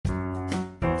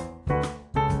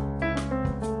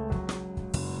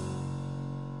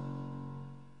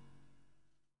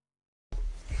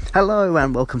Hello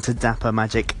and welcome to Dapper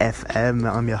Magic FM.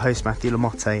 I'm your host Matthew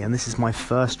Lamotte, and this is my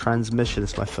first transmission.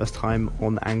 It's my first time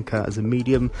on Anchor as a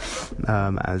medium,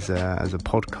 as a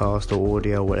podcast or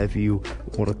audio, whatever you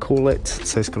want to call it.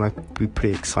 So it's going to be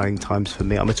pretty exciting times for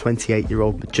me. I'm a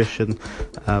 28-year-old magician.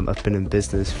 I've been in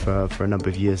business for a number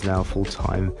of years now, full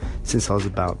time, since I was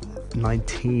about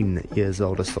 19 years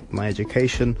old. I stopped my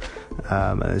education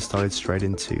and I started straight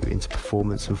into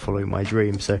performance and following my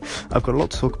dream. So I've got a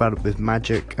lot to talk about with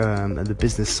magic and the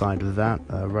business side of that,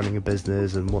 running a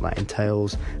business and what that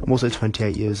entails. I'm also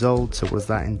 28 years old, so what does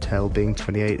that entail, being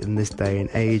 28 in this day and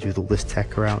age with all this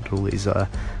tech around, all these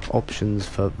options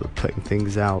for putting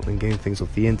things out and getting things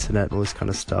off the internet and all this kind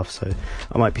of stuff. So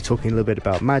I might be talking a little bit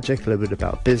about magic, a little bit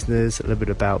about business, a little bit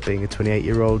about being a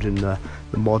 28-year-old in the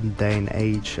modern day and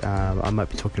age. I might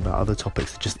be talking about other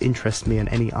topics that just interest me, and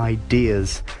any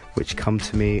ideas which come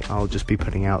to me I'll just be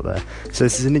putting out there. So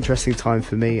this is an interesting time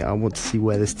for me. I want to see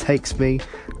where this takes me,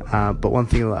 but one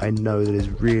thing that I know that is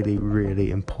really,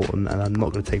 really important and I'm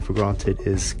not going to take for granted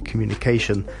is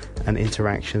communication and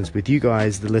interactions with you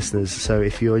guys, the listeners. So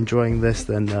if you're enjoying this,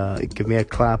 then give me a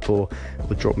clap or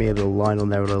drop me a little line on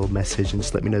there, a little message, and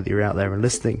just let me know that you're out there and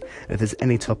listening. And if there's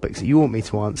any topics that you want me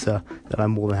to answer, then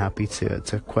I'm more than happy to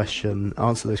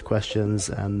answer those questions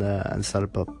and start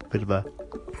a bit of a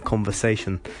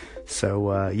conversation.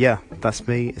 So yeah, that's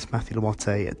me. It's Matthew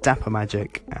Lamotte at Dapper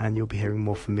Magic, and you'll be hearing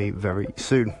more from me very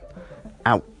soon.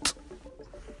 Out.